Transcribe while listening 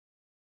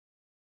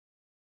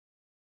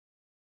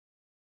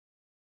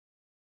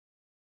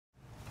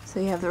So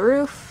you have the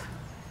roof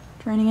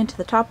draining into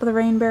the top of the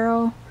rain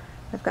barrel.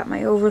 I've got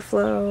my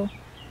overflow,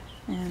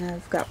 and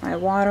I've got my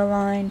water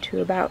line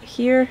to about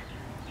here.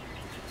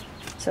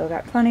 So I've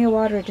got plenty of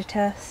water to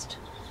test.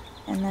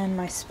 And then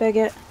my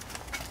spigot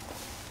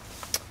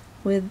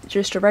with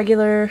just a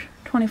regular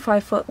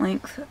 25-foot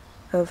length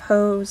of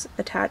hose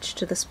attached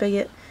to the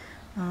spigot.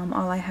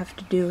 All I have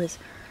to do is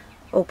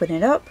open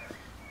it up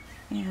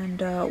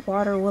and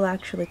water will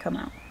actually come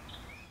out.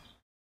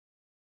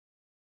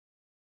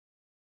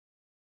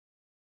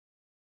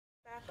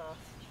 Back off.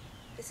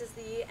 This is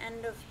the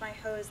end of my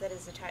hose that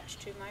is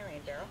attached to my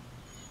rain barrel.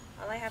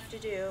 All I have to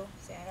do,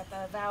 see, I got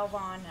the valve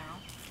on now.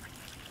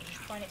 I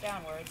just point it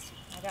downwards.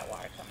 I got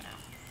water coming out.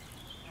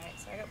 Alright,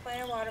 so I got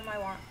plenty of water in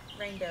my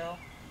rain barrel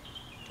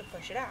to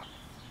push it out.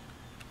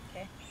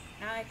 Okay,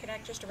 now I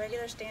connect just a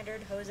regular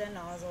standard hose and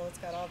nozzle. It's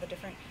got all the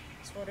different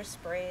sort of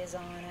sprays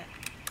on it.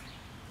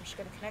 I'm just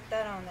going to connect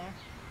that on there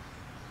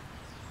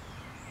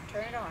and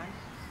turn it on.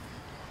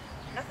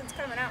 Nothing's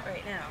coming out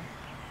right now.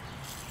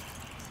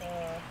 So,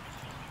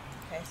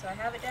 okay, so I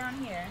have it down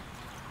here.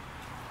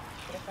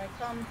 But if I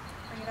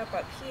bring it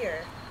up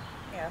here,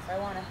 yeah, if I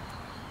want to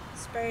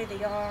spray the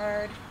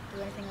yard,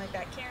 do anything like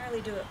that, can't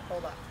really do it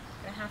pulled up.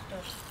 I have to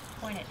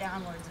point it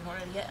downwards in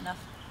order to get enough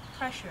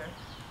pressure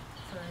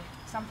for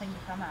something to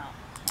come out.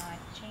 Now I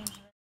can change it.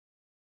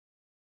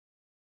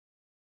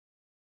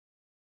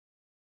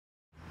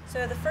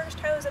 So the first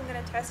hose I'm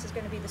going to test is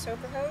going to be the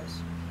soaker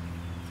hose.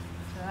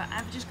 So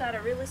I've just got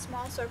a really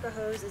small soaker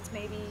hose. It's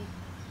maybe,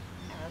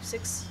 I don't know,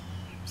 6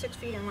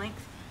 feet in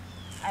length.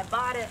 I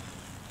bought it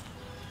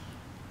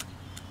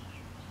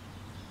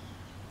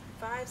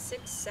 5,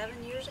 6,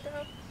 7 years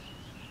ago.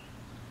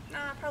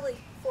 Nah, probably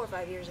 4 or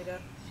 5 years ago.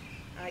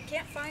 I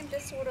can't find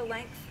this sort of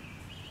length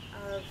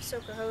of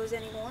soaker hose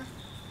anymore.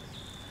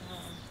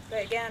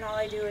 But again, all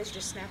I do is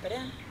just snap it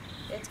in.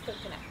 It's quick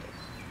connected.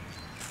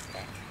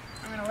 Okay,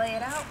 I'm going to lay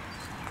it out.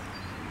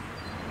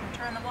 I'm going to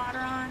turn the water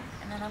on,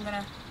 and then I'm going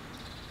to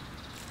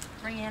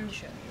bring it in to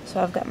show you.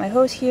 So I've got my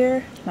hose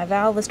here. My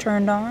valve is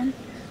turned on.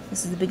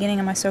 This is the beginning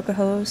of my soaker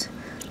hose.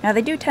 Now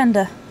they do tend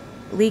to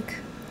leak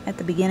at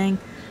the beginning,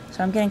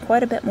 so I'm getting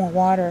quite a bit more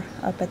water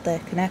up at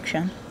the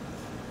connection.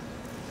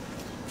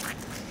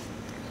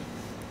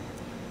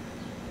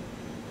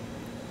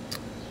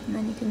 And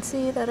then you can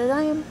see that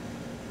I am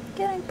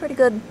getting pretty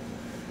good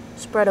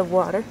spread of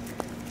water.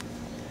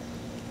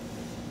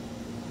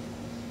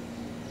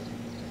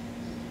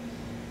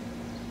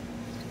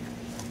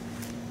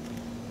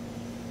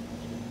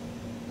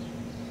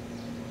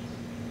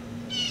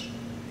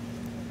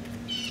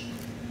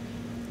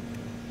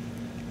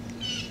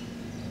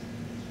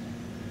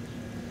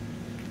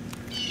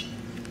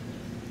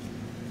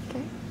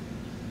 Okay.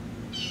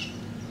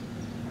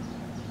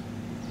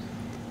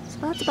 So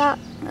that's about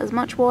as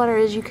much water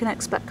as you can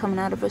expect coming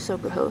out of a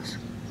soaker hose.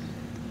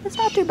 It's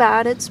not too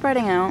bad, it's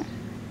spreading out.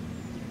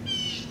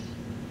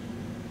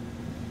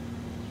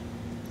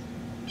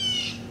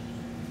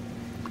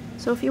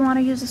 So if you want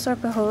to use a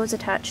soaker hose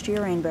attached to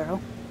your rain barrel,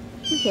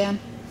 you can.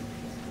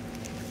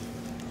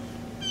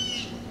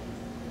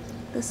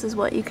 This is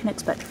what you can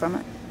expect from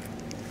it.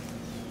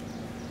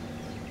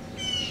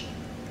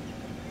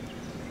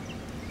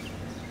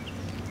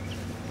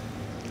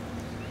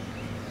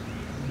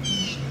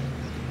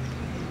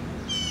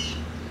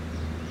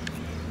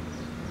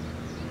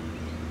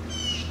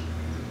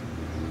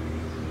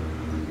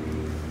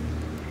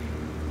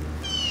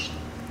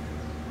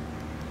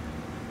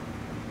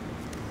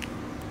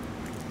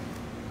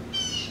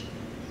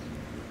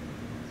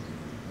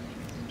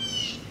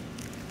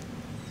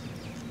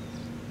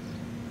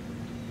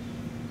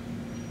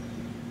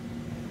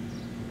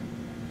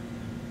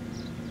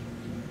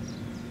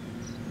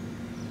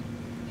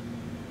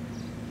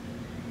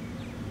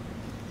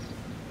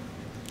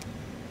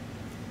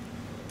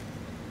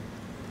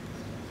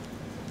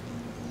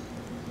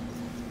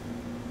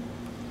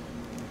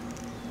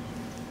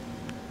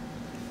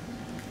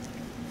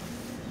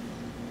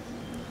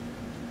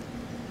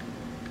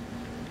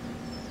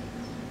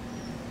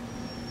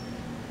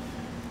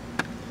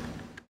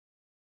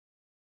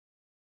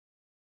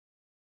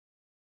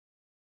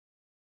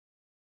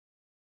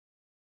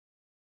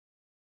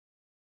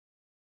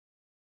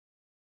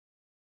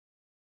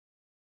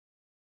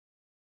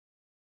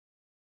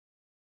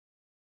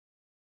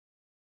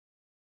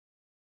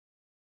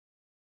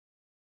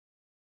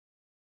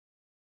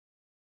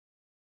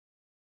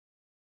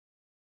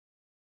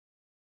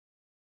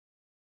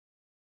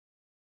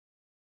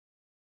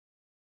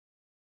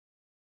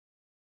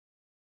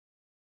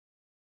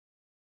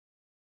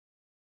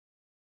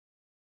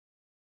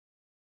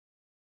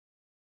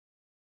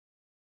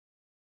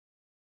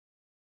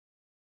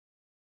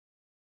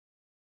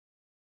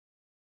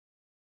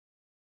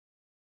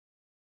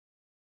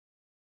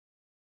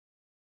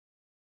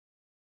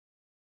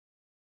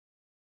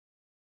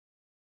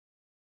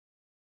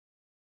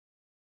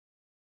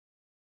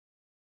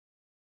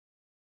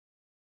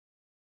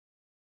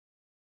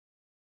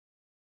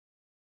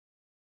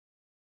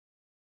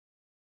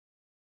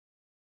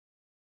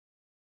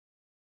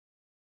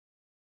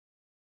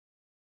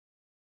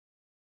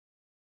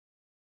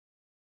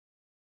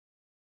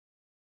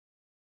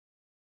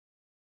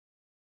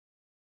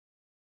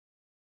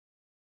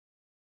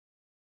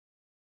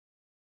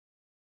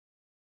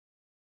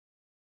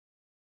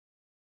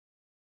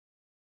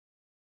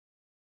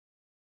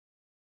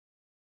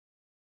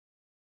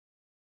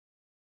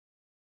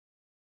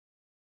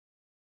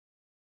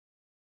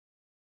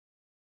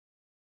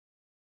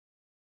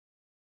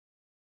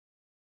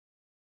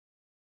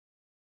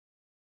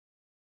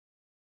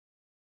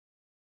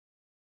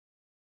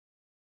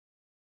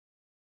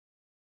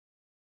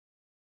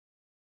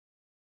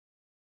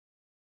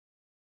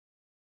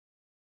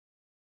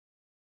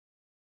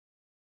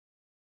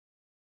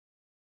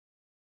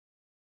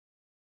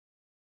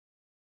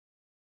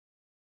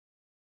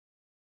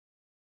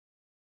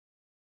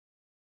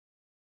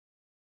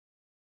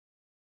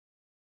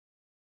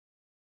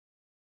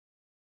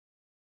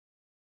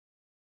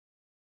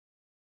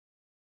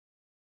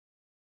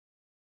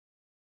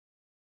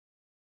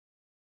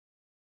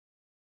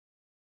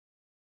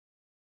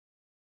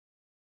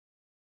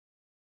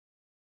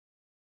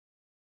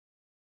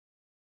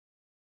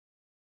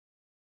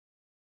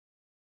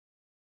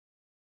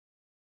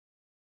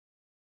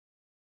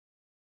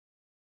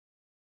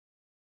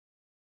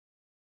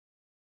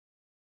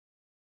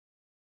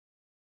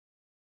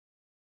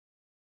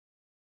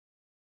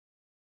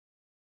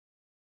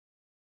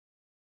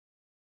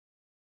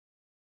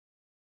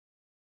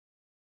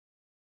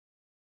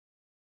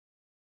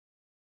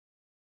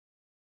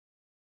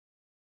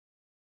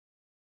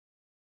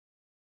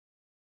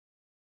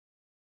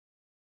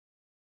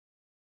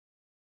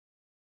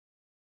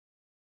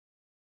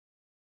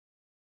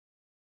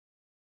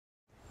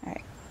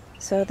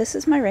 So this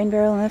is my rain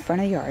barrel in the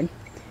front of the yard,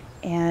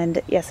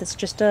 and yes, it's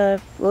just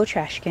a little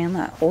trash can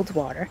that holds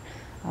water.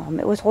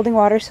 It was holding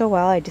water so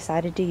well I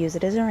decided to use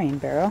it as a rain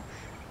barrel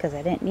because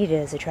I didn't need it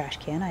as a trash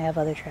can. I have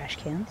other trash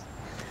cans.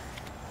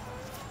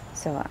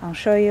 So I'll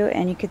show you,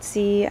 and you can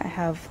see I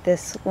have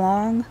this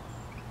long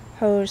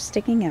hose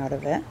sticking out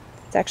of it.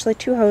 It's actually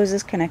two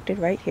hoses connected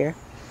right here,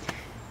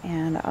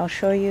 and I'll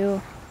show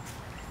you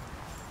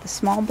the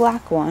small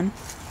black one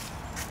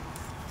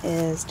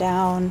is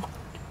down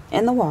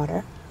in the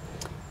water,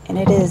 and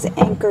it is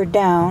anchored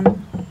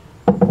down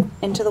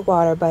into the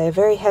water by a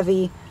very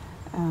heavy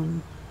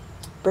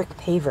brick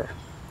paver.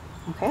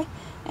 Okay,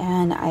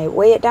 and I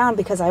weigh it down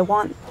because I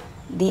want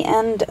the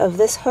end of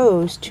this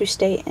hose to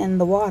stay in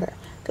the water.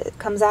 If it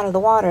comes out of the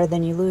water,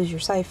 then you lose your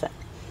siphon.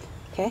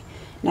 Okay,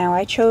 now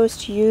I chose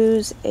to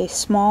use a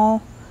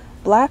small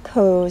black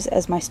hose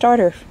as my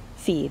starter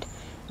feed.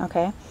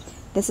 Okay,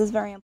 this is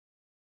very important.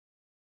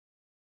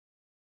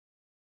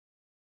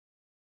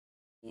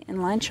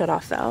 Inline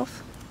shutoff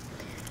valve,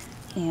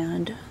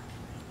 and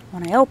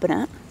when I open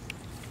it,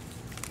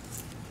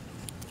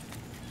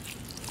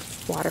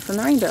 water from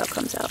the rain barrel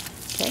comes out.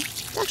 Okay,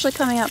 it's actually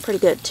coming out pretty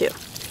good too.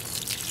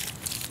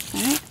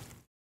 All right.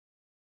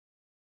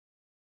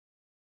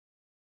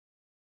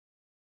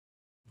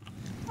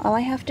 All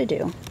I have to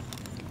do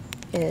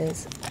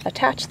is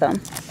attach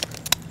them,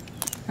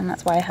 and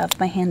that's why I have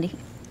my handy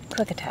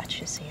quick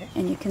attaches here.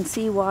 And you can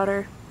see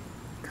water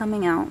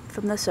coming out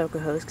from the soaker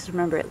hose, because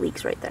remember, it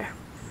leaks right there.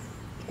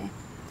 Okay,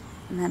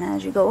 and then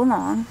as you go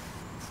along,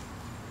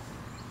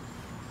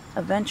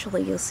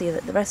 eventually you'll see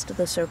that the rest of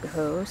the soaker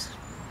hose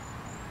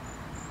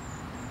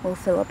will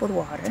fill up with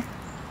water.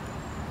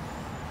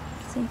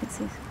 So you can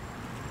see.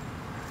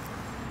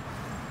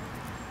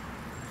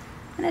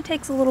 And it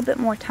takes a little bit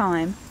more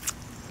time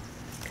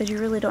because you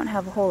really don't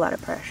have a whole lot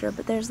of pressure,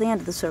 but there's the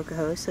end of the soaker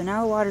hose. So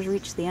now the water's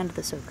reached the end of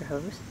the soaker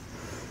hose.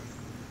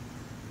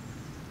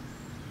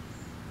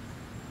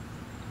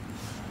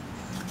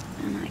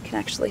 And I can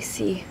actually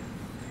see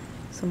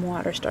some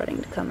water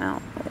starting to come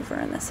out over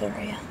in this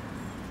area.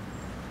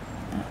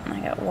 And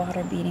I got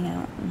water beating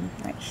out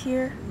right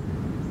here.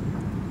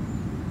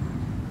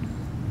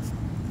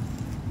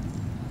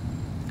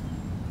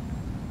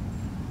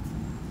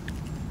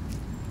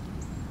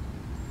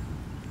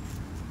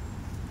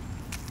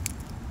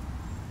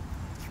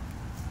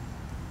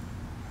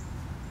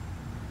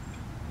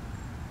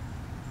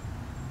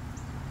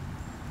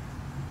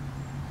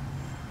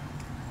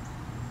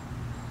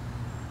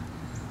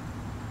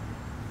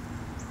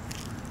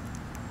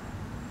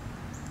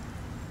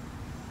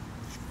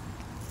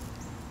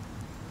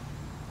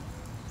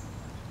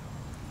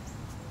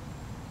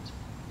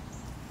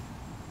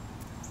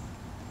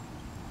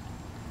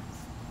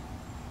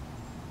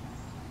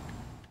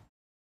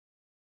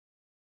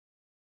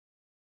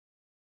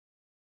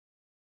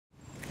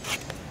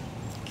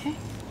 Okay,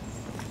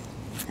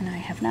 and I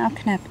have now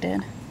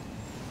connected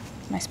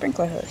my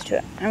sprinkler hose to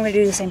it. I'm going to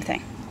do the same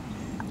thing.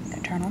 I'm going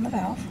to turn on the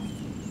valve.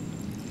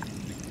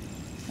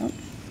 Oh.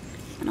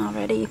 And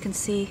already you can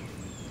see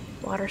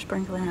water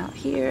sprinkling out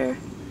here,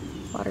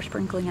 water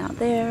sprinkling out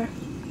there,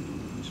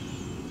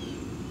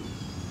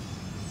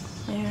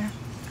 there.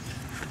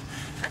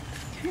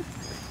 Okay.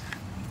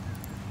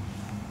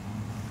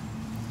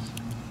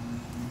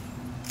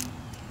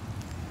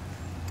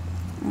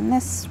 And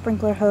this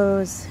sprinkler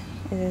hose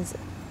is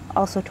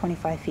also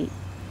 25 feet.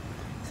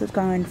 So it's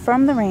going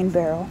from the rain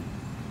barrel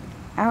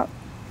out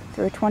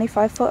through a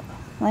 25-foot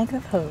length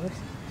of hose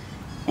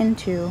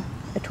into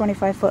a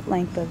 25-foot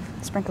length of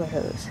sprinkler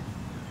hose.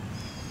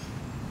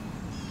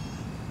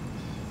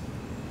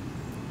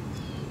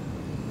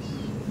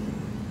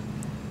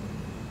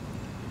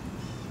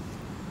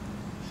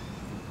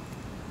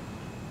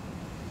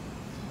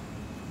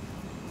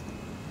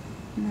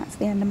 And that's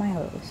the end of my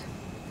hose.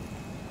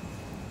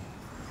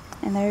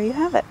 And there you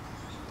have it.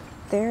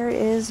 There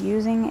is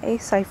using a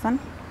siphon,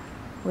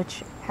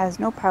 which has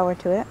no power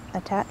to it,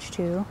 attached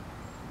to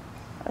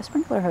a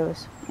sprinkler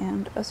hose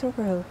and a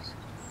soaker hose.